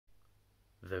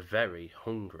The very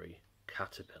hungry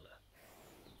caterpillar.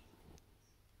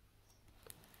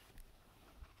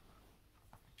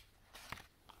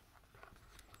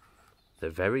 The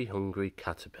very hungry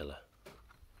caterpillar.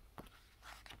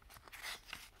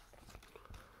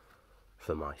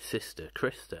 For my sister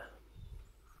Krista.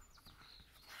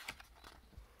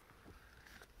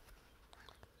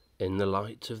 In the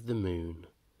light of the moon,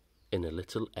 in a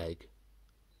little egg,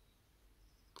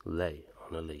 lay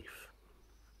on a leaf.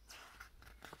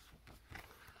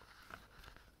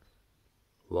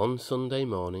 One Sunday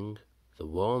morning, the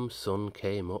warm sun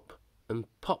came up, and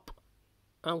pop,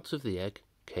 out of the egg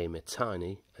came a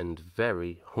tiny and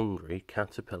very hungry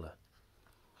caterpillar.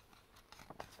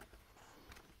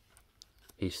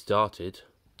 He started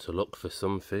to look for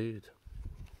some food.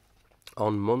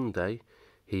 On Monday,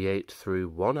 he ate through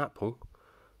one apple,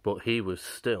 but he was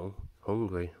still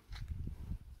hungry.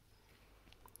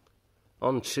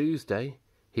 On Tuesday,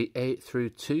 he ate through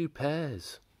 2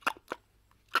 pears,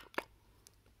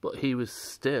 but he was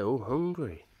still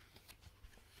hungry.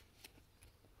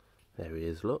 There he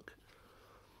is, look.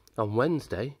 On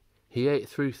Wednesday, he ate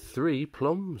through 3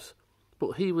 plums,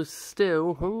 but he was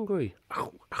still hungry.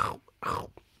 Ow, ow,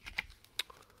 ow.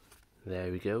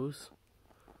 There he goes.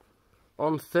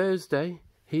 On Thursday,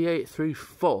 he ate through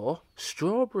 4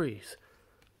 strawberries.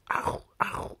 Ow,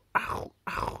 ow, ow,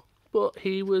 ow. But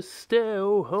he was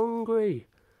still hungry.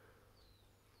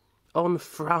 On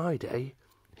Friday,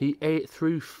 he ate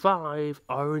through 5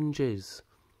 oranges.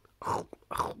 Ow,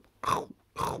 ow, ow,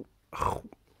 ow, ow.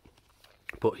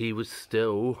 But he was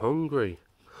still hungry.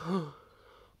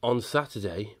 On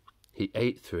Saturday, he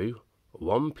ate through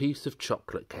 1 piece of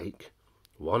chocolate cake,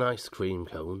 1 ice cream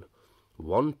cone,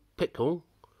 1 pickle,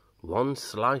 1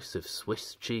 slice of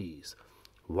Swiss cheese,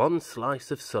 1 slice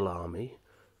of salami,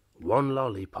 1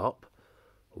 lollipop,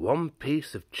 1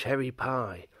 piece of cherry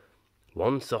pie,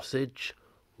 1 sausage,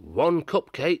 1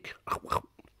 cupcake,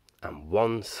 and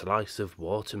 1 slice of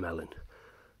watermelon.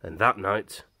 And that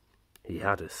night, he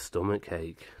had a stomach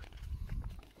ache.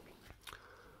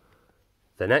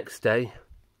 The next day,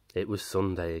 it was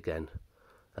Sunday again,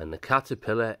 and the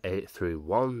caterpillar ate through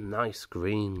 1 nice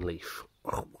green leaf.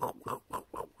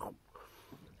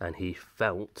 And he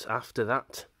felt, after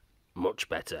that, much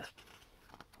better.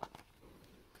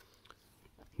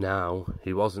 Now,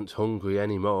 he wasn't hungry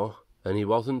anymore, and he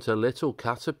wasn't a little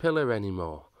caterpillar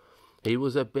anymore. He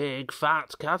was a big,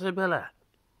 fat caterpillar.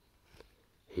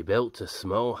 He built a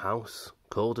small house,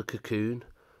 called a cocoon,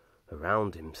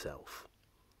 around himself.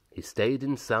 He stayed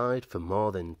inside for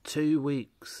more than 2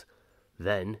 weeks.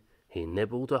 Then he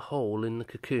nibbled a hole in the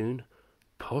cocoon,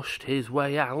 pushed his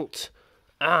way out,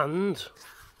 and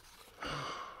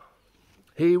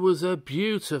he was a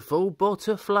beautiful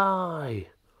butterfly.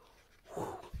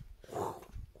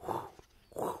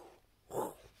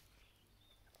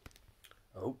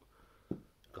 Oh,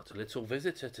 got a little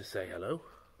visitor to say hello.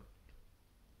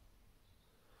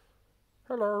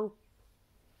 Hello.